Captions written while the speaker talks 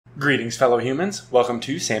Greetings, fellow humans. Welcome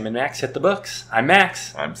to Sam and Max Hit the Books. I'm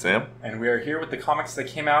Max. I'm Sam. And we are here with the comics that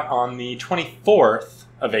came out on the 24th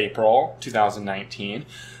of April, 2019.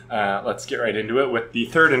 Let's get right into it with the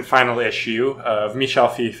third and final issue of Michel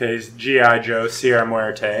Fife's G.I. Joe Sierra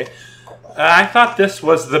Muerte. I thought this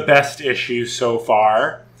was the best issue so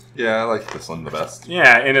far. Yeah, I like this one the best.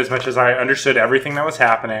 Yeah, in as much as I understood everything that was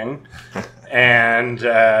happening. And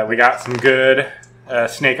we got some good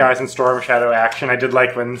Snake Eyes and Storm Shadow action. I did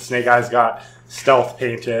like when Snake Eyes got stealth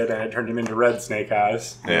painted and it turned him into Red Snake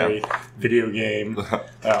Eyes. Yeah. Very video game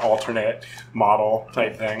alternate model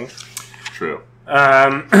type thing. True.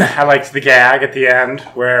 I liked the gag at the end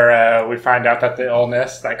where we find out that the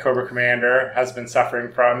illness that Cobra Commander has been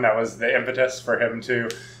suffering from, that was the impetus for him to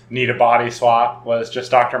need a body swap, was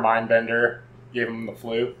just Dr. Mindbender gave him the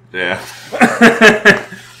flu. Yeah.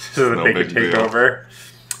 So that No they could big take deal. over.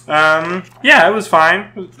 Yeah, it was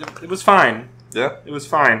fine. It was fine. Yeah. It was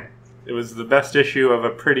fine. It was the best issue of a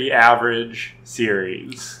pretty average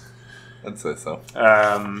series. I'd say so.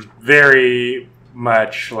 Very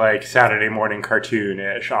much like Saturday morning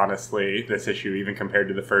cartoon-ish, honestly, this issue, even compared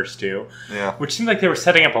to the first two. Yeah. Which seemed like they were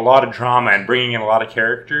setting up a lot of drama and bringing in a lot of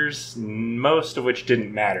characters, most of which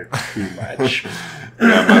didn't matter too much.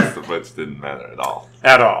 Yeah, most of which didn't matter at all.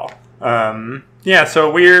 At all. Yeah, so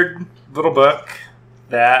a weird little book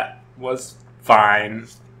that was fine,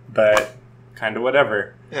 but kind of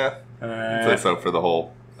whatever. Yeah. I'd say so for the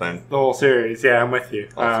whole thing. The whole series, yeah, I'm with you.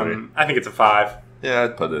 All three. I think it's a 5. Yeah,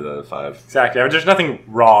 I'd put it at a 5. Exactly. There's nothing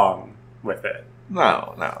wrong with it.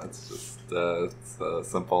 No, it's just it's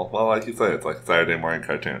simple. Well, like you say, it's like a Saturday morning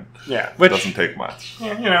cartoon. Yeah, which Doesn't take much.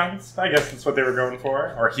 Yeah, I guess that's what they were going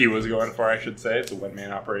for, or he was going for, I should say. It's a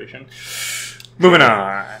one-man operation. Moving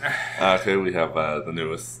on. Okay, we have the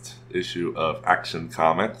newest issue of Action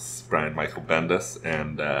Comics, Brian Michael Bendis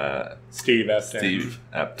and Steve Epton. Steve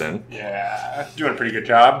Epton. Yeah, doing a pretty good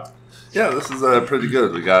job. Yeah, this is pretty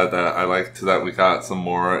good. We got I liked that we got some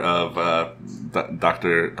more of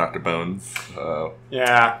Dr. Bones.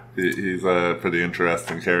 Yeah. He's a pretty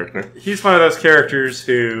interesting character. He's one of those characters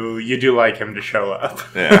who you do like him to show up.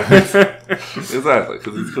 Yeah, exactly,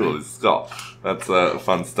 because he's cool. He's Skull. That's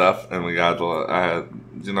fun stuff. And we got I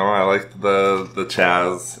liked the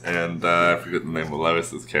Chaz and I forget the name of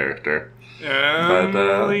Lois's character. Yeah,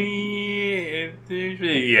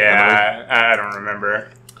 I don't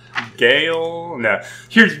remember. Gale? No.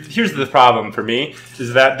 Here's the problem for me,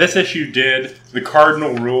 is that this issue did the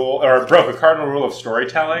cardinal rule, or broke a cardinal rule of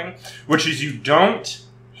storytelling, which is you don't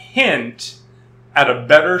hint at a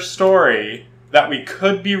better story that we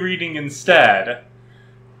could be reading instead,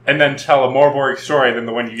 and then tell a more boring story than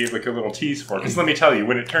the one you gave like a little tease for. Because let me tell you,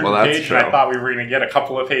 when it turned the page and I thought we were going to get a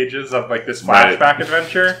couple of pages of like this flashback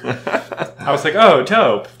adventure, I was like, oh,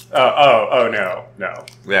 dope. Oh, no.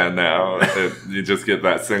 Yeah, no. You just get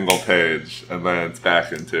that single page, and then it's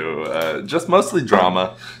back into just mostly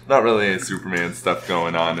drama. Not really any Superman stuff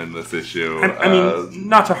going on in this issue. I mean,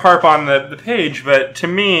 not to harp on the page, but to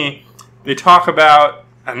me, they talk about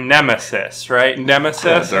a nemesis, right?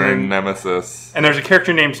 Nemesis. Yeah, during Nemesis. And there's a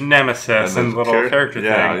character named Nemesis in the little character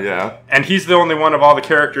thing. Yeah. And he's the only one of all the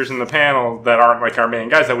characters in the panel that aren't like our main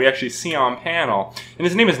guys that we actually see on panel. And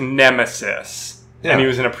his name is Nemesis. Yeah. And he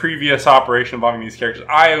was in a previous operation involving these characters.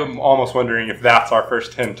 I am almost wondering if that's our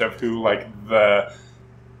first hint of who, like, the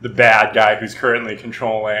bad guy who's currently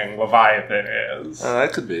controlling Leviathan is.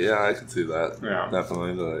 That could be, yeah, I could see that. Yeah.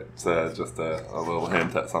 Definitely. It's just a little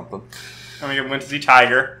hint at something. And we went to see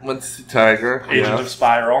Tiger. Agent of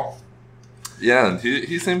Spiral. Yeah, and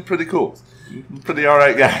he seemed pretty cool. Pretty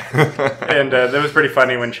alright guy. And that was pretty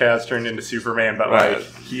funny when Chaz turned into Superman, but like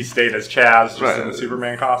he stayed as Chaz just in the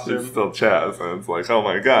Superman costume. It's still Chaz, and it's like, oh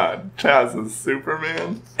my god, Chaz is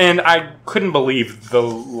Superman? And I couldn't believe the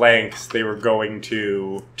lengths they were going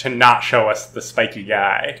to not show us the spiky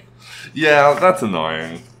guy. Yeah, that's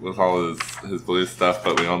annoying with all his blue stuff,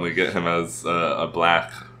 but we only get him as a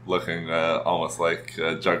black looking almost like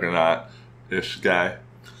a Juggernaut-ish guy.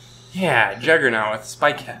 Yeah, Juggernaut with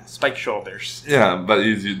spike shoulders. Yeah, but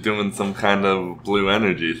he's doing some kind of blue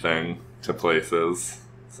energy thing to places.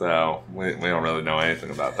 So we don't really know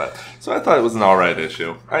anything about that. So I thought it was an alright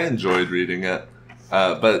issue. I enjoyed reading it.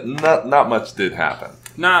 But not much did happen.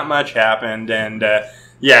 Not much happened, and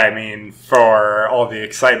yeah, I mean, for all the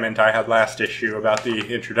excitement I had last issue about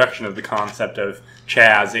the introduction of the concept of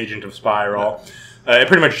Chaz, Agent of Spiral, it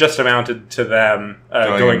pretty much just amounted to them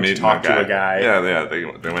going to talk to a guy. Yeah, they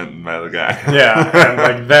went and met a guy. Yeah, and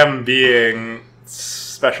like them being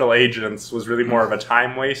special agents was really more of a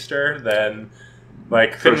time waster than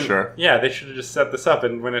like. For sure. Yeah, they should have just set this up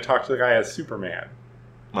and went and talked to the guy as Superman.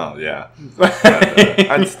 Well, yeah. But,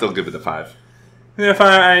 I'd still give it a 5.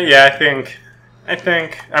 I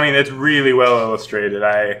think. I mean, it's really well illustrated.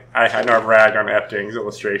 I know I've ragged on Epting's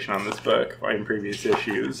illustration on this book in previous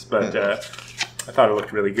issues, but I thought it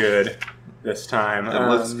looked really good this time. It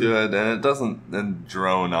looks good, and it doesn't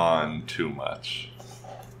drone on too much.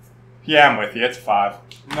 Yeah, I'm with you. It's 5.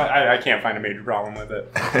 I can't find a major problem with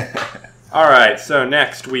it. All right, so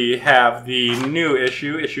next we have the new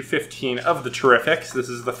issue 15 of the Terrifics. This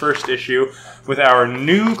is the first issue with our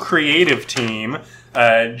new creative team.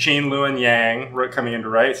 Jane Lewin Yang coming in to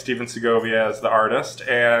write, Steven Segovia as the artist,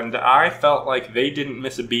 and I felt like they didn't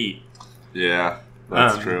miss a beat. Yeah,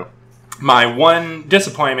 that's true. My one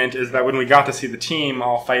disappointment is that when we got to see the team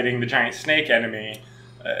all fighting the giant snake enemy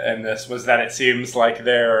in this, was that it seems like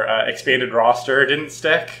their expanded roster didn't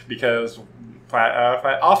stick because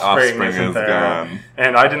Offspring isn't there. Gone.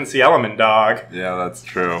 And I didn't see Element Dog. Yeah, that's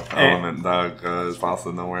true. Element Dog is also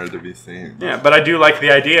nowhere to be seen. Yeah, but I do like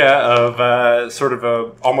the idea of sort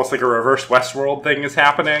of almost like a reverse Westworld thing is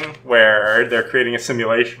happening, where they're creating a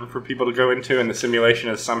simulation for people to go into, and the simulation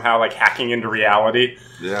is somehow like hacking into reality.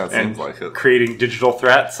 Yeah, it seems like it. Creating digital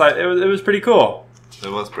threats. It was pretty cool. It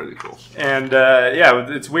was pretty cool. And yeah,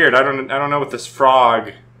 it's weird. I don't know what this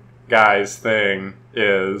frog guy's thing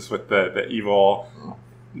is with the evil,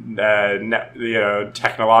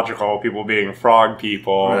 technological people being frog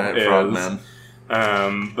people. Right, frogmen.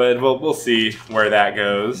 But we'll see where that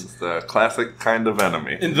goes. It's the classic kind of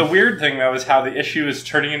enemy. And the weird thing, though, is how the issue is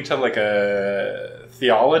turning into like a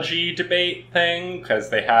theology debate thing, because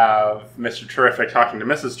they have Mr. Terrific talking to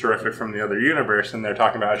Mrs. Terrific from the other universe, and they're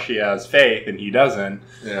talking about how she has faith and he doesn't.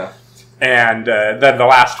 Yeah. And then the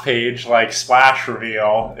last page, like, splash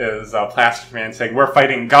reveal is Plastic Man saying, "We're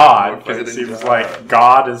fighting God," because it seems like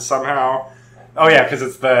God is somehow... Oh, yeah, because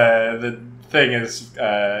it's the thing is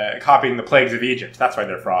copying the plagues of Egypt. That's why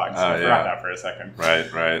they're frogs. I forgot that for a second.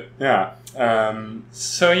 Right. Yeah.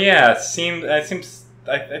 So, yeah, it seems...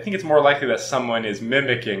 I think it's more likely that someone is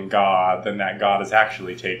mimicking God than that God has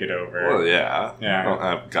actually taken over. Well, yeah. You don't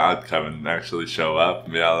have God come and actually show up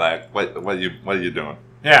and be all like, what are you doing?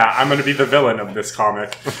 Yeah, I'm going to be the villain of this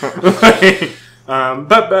comic.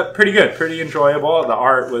 But pretty good, pretty enjoyable. The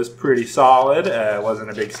art was pretty solid. It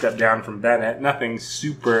wasn't a big step down from Bennett. Nothing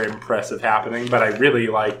super impressive happening, but I really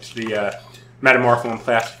liked the Metamorpho and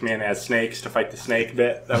Plastic Man as snakes to fight the snake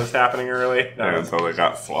bit that was happening early. Until they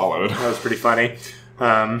got swallowed. That was pretty funny.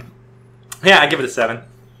 Yeah, I'd give it a 7.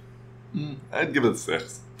 I'd give it a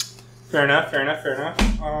 6. Fair enough.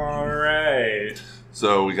 All right.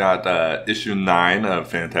 So we got issue 9 of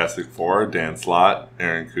Fantastic Four, Dan Slott,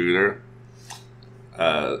 Aaron Kuder,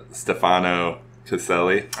 Stefano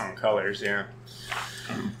Caselli. On colors, yeah.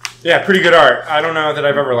 Yeah, pretty good art. I don't know that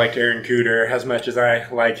I've ever liked Aaron Kuder as much as I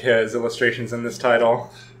like his illustrations in this title.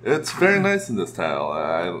 It's very nice in this title.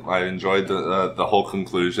 I enjoyed the whole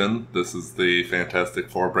conclusion. This is the Fantastic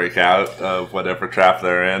Four breakout of whatever trap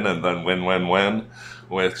they're in, and then win,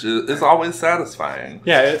 which is always satisfying.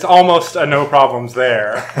 Yeah, it's almost a no problems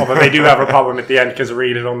there. Although they do have a problem at the end because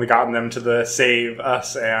Reed had only gotten them to the save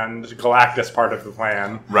us and Galactus part of the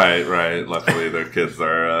plan. Right. Luckily, their kids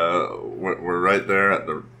are were right there at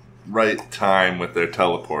the right time with their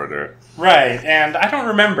teleporter. Right, and I don't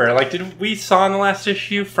remember, we saw in the last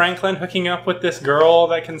issue Franklin hooking up with this girl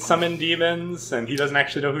that can summon demons, and he doesn't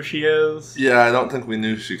actually know who she is? Yeah, I don't think we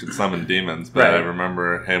knew she could summon demons, but I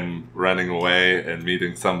remember him running away and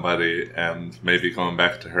meeting somebody and maybe going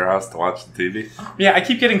back to her house to watch the TV. Yeah, I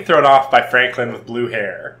keep getting thrown off by Franklin with blue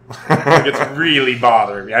hair. It's really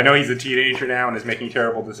bothering me. I know he's a teenager now and is making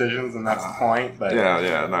terrible decisions, and that's the point, but...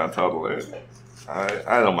 Yeah, no, totally.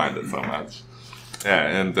 I don't mind it so much.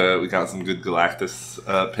 Yeah, and we got some good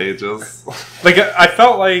Galactus pages. I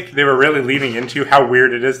felt like they were really leaning into how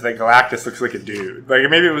weird it is that Galactus looks like a dude.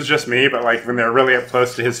 Maybe it was just me, but when they're really up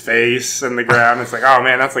close to his face and the ground, it's like, oh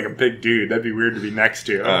man, that's like a big dude. That'd be weird to be next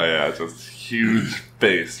to. Oh yeah, just huge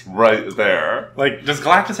face right there. Does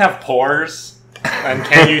Galactus have pores? And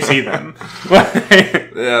can you see them?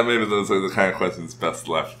 Yeah, maybe those are the kind of questions best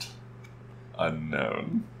left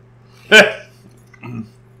unknown.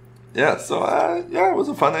 Yeah, so it was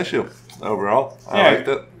a fun issue overall. I liked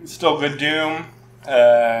it. Still good Doom.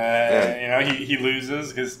 He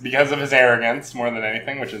loses because of his arrogance more than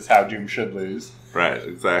anything, which is how Doom should lose. Right,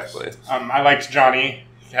 exactly. I liked Johnny.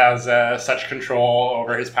 He has such control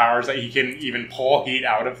over his powers that he can even pull heat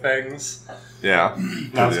out of things. Yeah,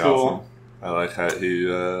 that's cool. Awesome. I like how he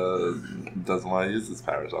doesn't want to use his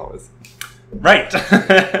powers always. Right.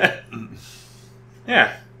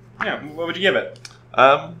 Yeah. What would you give it?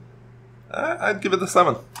 I'd give it a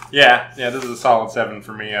 7. Yeah, this is a solid 7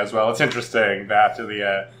 for me as well. It's interesting that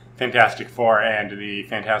the Fantastic Four and the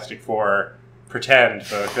Fantastic Four pretend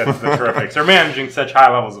that's the Terrifics are managing such high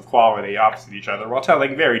levels of quality opposite each other while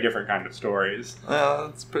telling very different kind of stories. Well,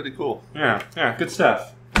 that's pretty cool. Yeah, good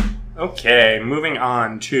stuff. Okay, moving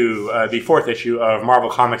on to the 4th issue of Marvel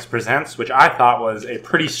Comics Presents, which I thought was a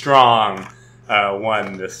pretty strong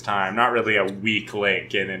one this time. Not really a weak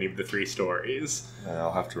link in any of the 3 stories.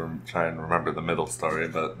 I'll have to try and remember the middle story,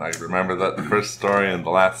 but I remember that the first story and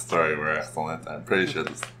the last story were excellent. I'm pretty sure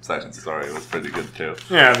the second story was pretty good too.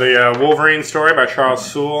 Yeah, the Wolverine story by Charles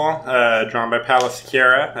Soule, drawn by Paolo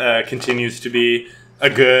Siqueira, continues to be a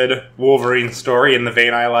good Wolverine story in the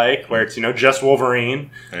vein I like, where it's, just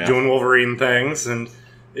Wolverine doing Wolverine things, and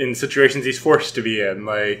in situations he's forced to be in.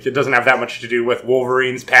 Like, it doesn't have that much to do with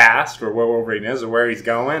Wolverine's past, or where Wolverine is, or where he's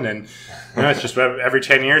going, and it's just every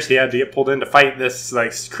 10 years he had to get pulled in to fight this,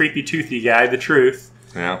 like, creepy, toothy guy, the Truth.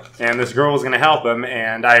 Yeah. And this girl was going to help him,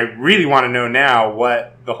 and I really want to know now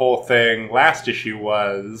what the whole thing last issue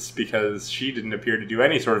was, because she didn't appear to do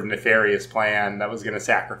any sort of nefarious plan that was going to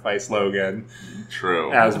sacrifice Logan.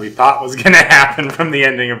 True. As we thought was going to happen from the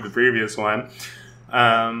ending of the previous one.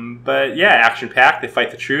 But yeah, action-packed. They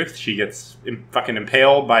fight the Truth. She gets fucking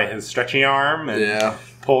impaled by his stretchy arm and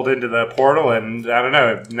pulled into the portal, and I don't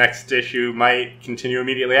know, next issue might continue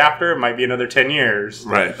immediately after. It might be another 10 years.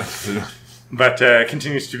 Right. But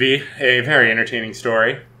continues to be a very entertaining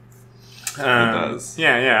story. It does.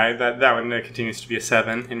 Yeah, that one continues to be a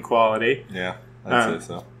 7 in quality. Yeah, I'd say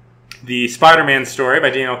so. The Spider-Man story by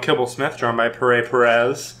Daniel Kibblesmith, drawn by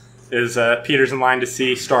Perez, is Peter's in line to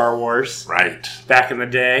see Star Wars. Right. Back in the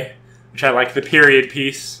day, which I like the period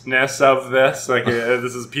piece-ness of this. Like,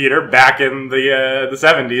 this is Peter back in the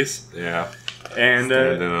 70s. Yeah. And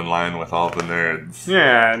standing in line with all the nerds.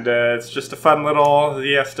 Yeah, and it's just a fun little,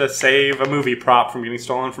 he has to save a movie prop from getting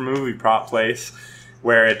stolen from a movie prop place,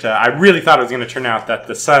 where I really thought it was going to turn out that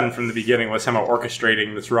the son from the beginning was somehow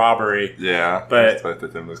orchestrating this robbery. Yeah, but I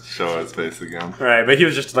expected him to show his face again. Right, but he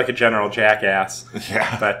was just like a general jackass.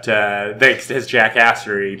 Yeah. But thanks to his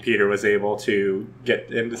jackassery, Peter was able to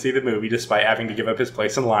get him to see the movie despite having to give up his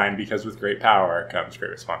place in line, because with great power comes great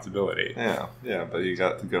responsibility. Yeah, but he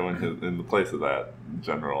got to go in the place of that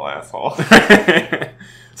general asshole.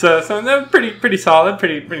 So that pretty solid,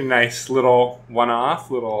 pretty nice little one-off,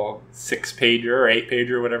 little 6-pager or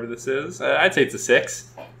 8-pager, whatever this is. I'd say it's a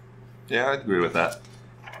 6. Yeah, I'd agree with that.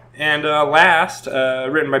 And last,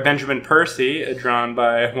 written by Benjamin Percy, drawn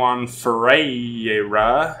by Juan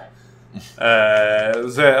Ferreira, it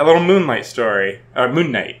was a little Moon Knight story.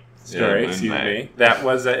 Excuse me. That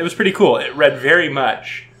was it was pretty cool. It read very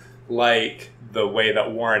much like the way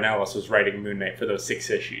that Warren Ellis was writing Moon Knight for those 6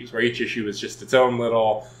 issues, where each issue was just its own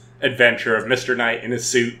little adventure of Mr. Knight in his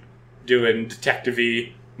suit doing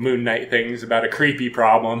detective-y Moon Knight things about a creepy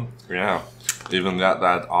problem. Yeah. Even got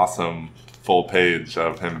that awesome full page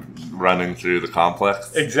of him running through the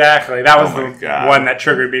complex. Exactly. That was the one that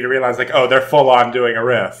triggered me to realize, like, oh, they're full on doing a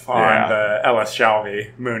riff on the Ellis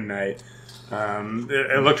Shalvey Moon Knight.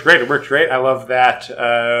 It looked great. It worked great. I love that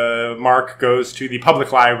Mark goes to the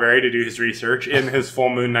public library to do his research in his full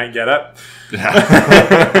Moon Knight getup.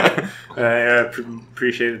 Yeah. I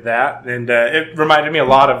appreciated that. And it reminded me a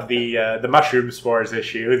lot of the Mushroom Spores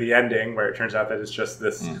issue, the ending, where it turns out that it's just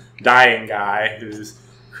this dying guy who's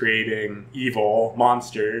creating evil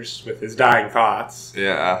monsters with his dying thoughts.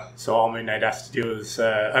 Yeah. So all Moon Knight has to do is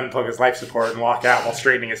unplug his life support and walk out while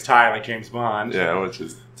straightening his tie like James Bond. Yeah, which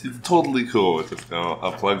is totally cool. Just go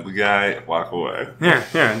unplug the guy, walk away.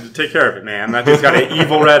 Yeah, take care of it, man. That dude's got an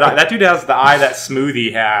evil red eye. That dude has the eye that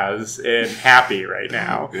Smoothie has in Happy right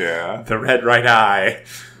now. Yeah. The red right eye.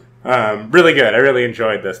 Really good. I really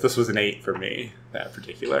enjoyed this. This was an 8 for me, that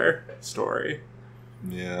particular story.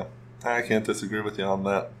 Yeah. I can't disagree with you on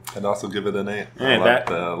that. I'd also give it an 8. Yeah, I like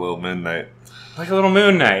the little Moon Knight. Like a little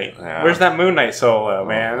Moon Knight. Yeah. Where's that Moon Knight solo,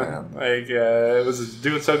 man? Like, it was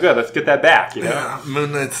doing so good. Let's get that back, you know? Yeah,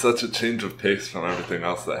 Moon Knight's such a change of pace from everything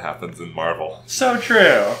else that happens in Marvel. So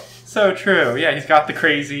true. So true. Yeah, he's got the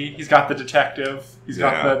crazy. He's got the detective. He's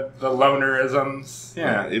got the lonerisms.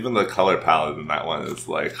 Yeah. Even the color palette in that one is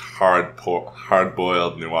like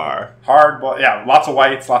hard-boiled noir. Yeah, lots of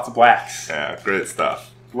whites, lots of blacks. Yeah, great stuff.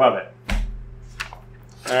 Love it.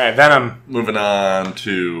 All right, Venom. Moving on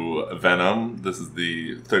to Venom. This is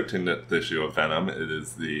the 13th issue of Venom. It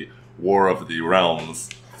is the War of the Realms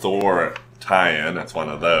Thor tie-in. It's one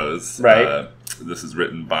of those. Right. This is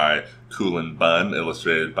written by Cullen Bunn,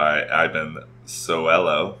 illustrated by Ivan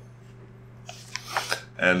Soello.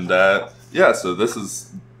 And, so this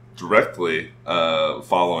is directly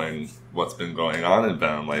following what's been going on in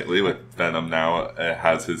Venom lately. With Venom now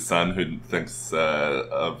has his son who thinks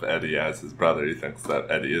of Eddie as his brother. He thinks that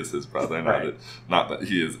Eddie is his brother, not that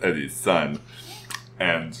he is Eddie's son.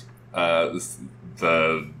 And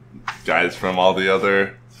the guys from all the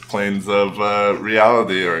other planes of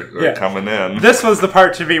reality are coming in. This was the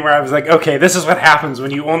part to me where I was like, okay, this is what happens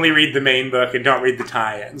when you only read the main book and don't read the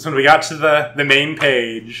tie-ins. When we got to the main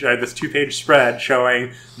page, this 2-page spread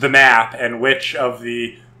showing the map and which of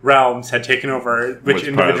the realms had taken over which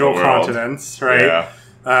individual continents, right?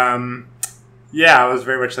 Yeah. I was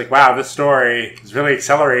very much like, wow, this story is really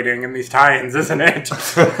accelerating in these tie-ins, isn't it?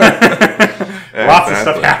 Lots of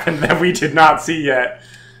stuff happened that we did not see yet.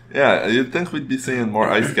 Yeah, you'd think we'd be seeing more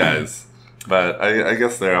ice guys, but I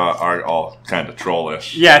guess they are all kind of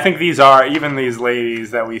trollish. Yeah, I think these are, even these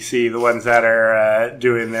ladies that we see, the ones that are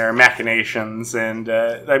doing their machinations, and,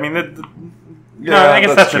 I mean, I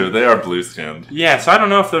guess that's true. They are blue-skinned. Yeah, so I don't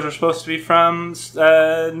know if those are supposed to be from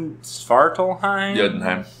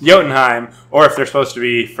Svartalheim? Jotunheim, or if they're supposed to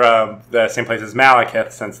be from the same place as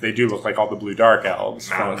Malekith, since they do look like all the blue dark elves.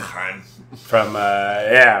 Malekith. From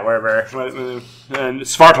wherever.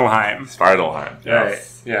 Svartalheim. Svartalheim, yes. Right,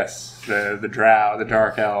 yes. The drow, the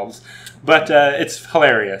dark elves. But it's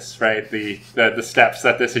hilarious, right? The steps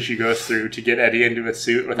that this issue goes through to get Eddie into a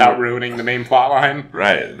suit without ruining the main plot line.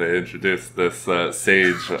 Right. They introduce this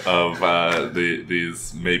sage of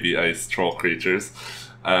these maybe ice troll creatures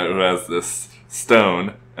who has this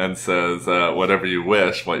stone and says, whatever you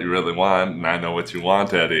wish, what you really want, and I know what you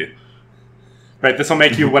want, Eddie. Right, this will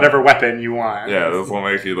make you whatever weapon you want. Yeah, this will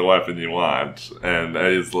make you the weapon you want. And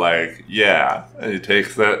Eddie's like, yeah. And he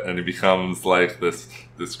takes it, and he becomes like this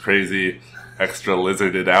crazy, extra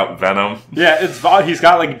lizarded out Venom. Yeah, he's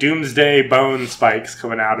got like doomsday bone spikes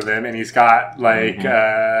coming out of him, and he's got like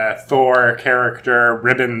Thor character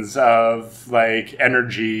ribbons of like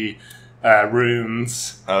energy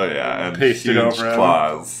runes. Oh yeah, and pasted huge over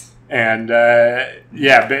claws. And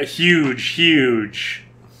but huge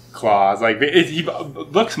claws. Like he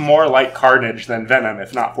looks more like Carnage than Venom,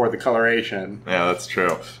 if not for the coloration. Yeah, that's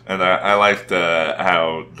true. And I liked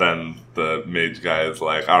how then the mage guy is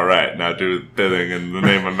like, all right, now do bidding in the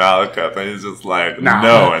name of Malekith. And he's just like,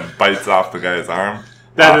 no, and bites off the guy's arm.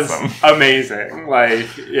 That is amazing.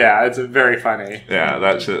 Like, yeah, it's very funny. Yeah,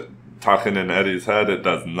 that shit. Talking in Eddie's head, it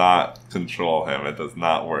does not control him. It does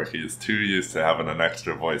not work. He's too used to having an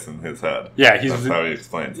extra voice in his head. Yeah, that's how he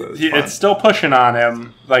explains it. It's still pushing on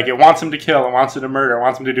him. Like, it wants him to kill, it wants him to murder, it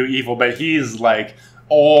wants him to do evil, but he's like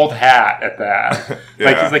old hat at that.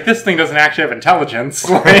 Like, he's like, this thing doesn't actually have intelligence.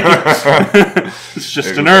 Like, it's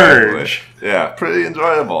just an urge. Yeah, pretty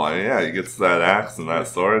enjoyable. I mean, yeah, he gets that axe and that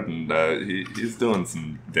sword, and he's doing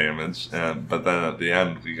some damage. But then at the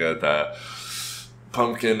end, we got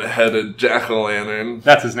pumpkin-headed jack-o'-lantern.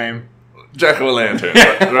 That's his name. Jack-o'-lantern,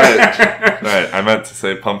 right. I meant to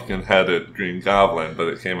say pumpkin-headed Green Goblin, but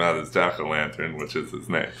it came out as Jack-o'-lantern, which is his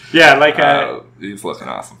name. Yeah, like he's looking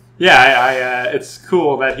awesome. Yeah, it's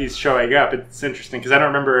cool that he's showing up. It's interesting because I don't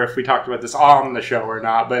remember if we talked about this on the show or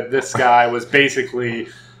not, but this guy was basically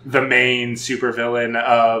the main supervillain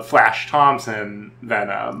of Flash Thompson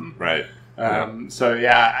Venom. Right. So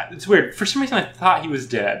yeah, it's weird. For some reason, I thought he was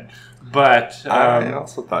dead. But I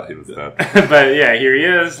also thought he was dead. But yeah, here he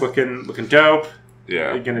is, looking dope.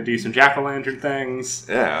 Yeah, gonna do some jack-o'-lantern things.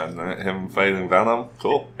 Yeah, and him fighting Venom,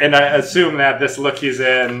 cool. And I assume that this look he's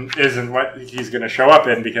in isn't what he's gonna show up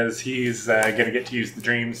in because he's gonna get to use the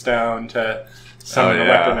Dreamstone to summon the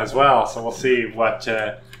weapon as well. So we'll see what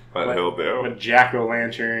he'll do. What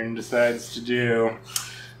jack-o'-lantern decides to do.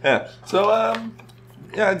 Yeah. So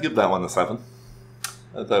I'd give that one a 7.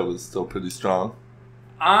 I thought it was still pretty strong.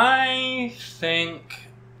 I think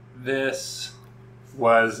this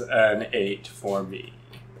was an 8 for me.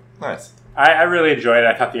 Nice. I really enjoyed it.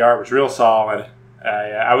 I thought the art was real solid.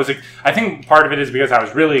 I think part of it is because I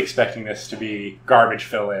was really expecting this to be garbage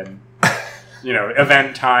fill-in.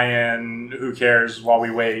 Event tie-in, who cares while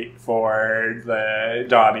we wait for the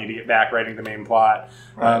Donnie to get back writing the main plot.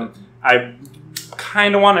 Right. I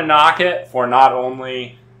kind of want to knock it for not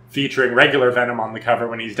only featuring regular Venom on the cover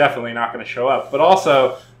when he's definitely not going to show up, but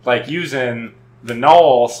also like using the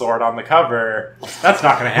Null sword on the cover. That's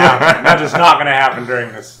not going to happen. That is not going to happen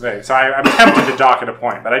during this thing. So I'm tempted to dock it a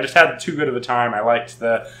point, but I just had too good of a time. I liked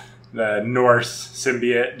the Norse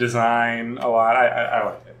symbiote design a lot. I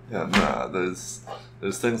liked it. Yeah, nah, there's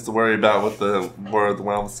things to worry about with the War of the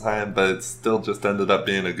Realms time, but it still just ended up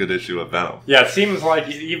being a good issue of Venom. Yeah, it seems like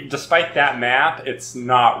despite that map, it's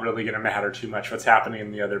not really going to matter too much what's happening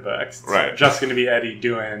in the other books. It's right. just going to be Eddie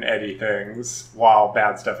doing Eddie things while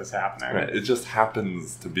bad stuff is happening. Right. It just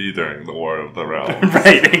happens to be during the War of the Realms.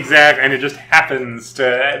 Right, exactly. And it just happens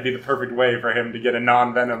to be the perfect way for him to get a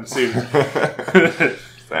non-Venom suit.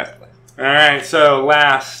 Exactly. Alright, so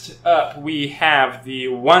last up we have the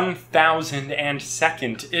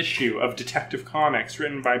 1002nd issue of Detective Comics,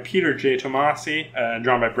 written by Peter J. Tomasi,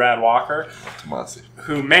 drawn by Brad Walker. Tomasi.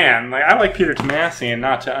 Who, man, I like Peter Tomasi, and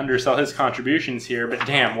not to undersell his contributions here, but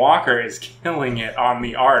damn, Walker is killing it on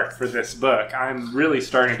the art for this book. I'm really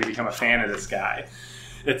starting to become a fan of this guy.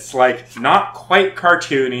 It's not quite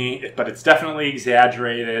cartoony, but it's definitely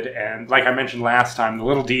exaggerated. And like I mentioned last time, the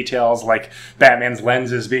little details like Batman's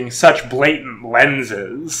lenses being such blatant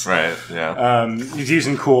lenses. Right, yeah. He's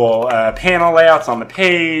using cool panel layouts on the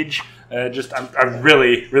page. I'm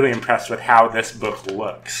really, really impressed with how this book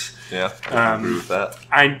looks. Yeah, I agree with that.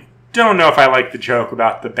 I don't know if I like the joke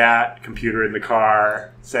about the bat computer in the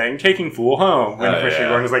car saying, taking fool home. When Christian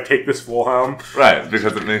Gordon was like, take this fool home. Right,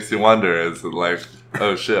 because it makes you wonder, is it like,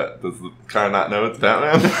 oh shit, does the car not know it's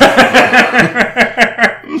Batman?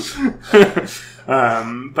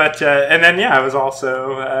 And then, I was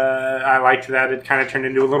also, I liked that it kind of turned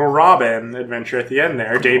into a little Robin adventure at the end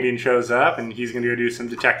there. Damien shows up, and he's going to go do some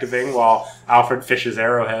detectiving while Alfred fishes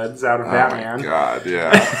arrowheads out of Batman. Oh my god,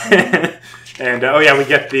 yeah. And, we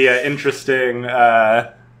get the interesting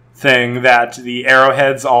thing that the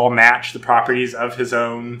arrowheads all match the properties of his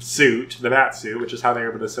own suit, the bat suit, which is how they're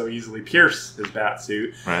able to so easily pierce his bat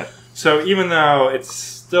suit. Right. So even though it's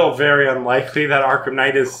still very unlikely that Arkham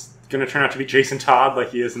Knight is going to turn out to be Jason Todd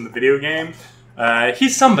like he is in the video game,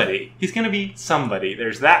 he's somebody. He's going to be somebody.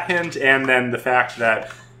 There's that hint, and then the fact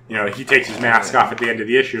that he takes his mask off at the end of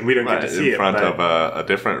the issue, and we don't get to see it. In front of a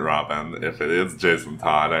different Robin, if it is Jason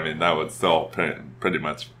Todd, I mean, that would still pretty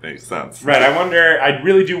much make sense. Right, I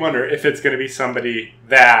really do wonder if it's going to be somebody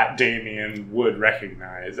that Damien would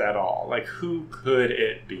recognize at all. Like, who could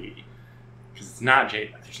it be? Because it's not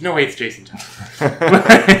Jason. There's no way it's Jason Todd.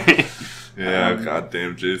 Yeah,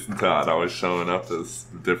 goddamn Jason Todd always showing up as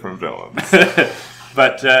different villains.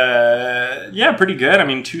 But, pretty good. I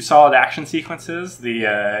mean, 2 solid action sequences.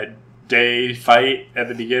 The day fight at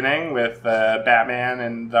the beginning with Batman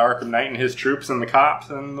and the Arkham Knight and his troops and the cops,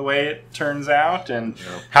 and the way it turns out, and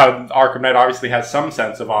how Arkham Knight obviously has some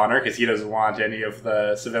sense of honor because he doesn't want any of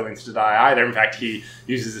the civilians to die either. In fact, he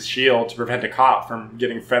uses his shield to prevent a cop from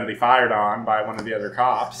getting friendly fired on by one of the other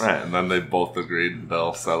cops. Right, and then they both agreed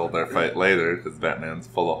they'll settle their fight later because Batman's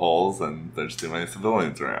full of holes and there's too many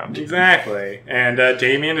civilians around. Exactly. And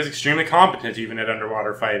Damien is extremely competent even at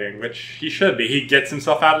underwater fighting, which he should be. He gets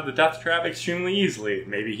himself out of the death trap extremely easily.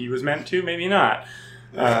 Maybe he was meant to, maybe not.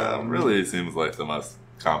 Really seems like the most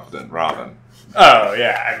competent Robin. Oh,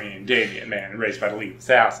 yeah. I mean, Damien, man, raised by the League of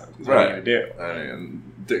Assassins. What are you going to do? I mean,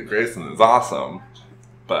 Dick Grayson is awesome,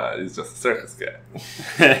 but he's just a circus guy.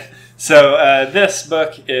 So, this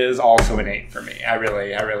book is also an 8 for me. I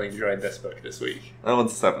really enjoyed this book this week. That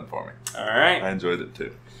one's a 7 for me. All right. I enjoyed it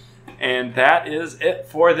too. And that is it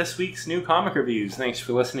for this week's new comic reviews. Thanks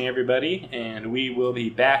for listening, everybody, and we will be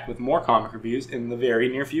back with more comic reviews in the very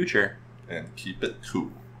near future. And keep it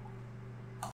cool.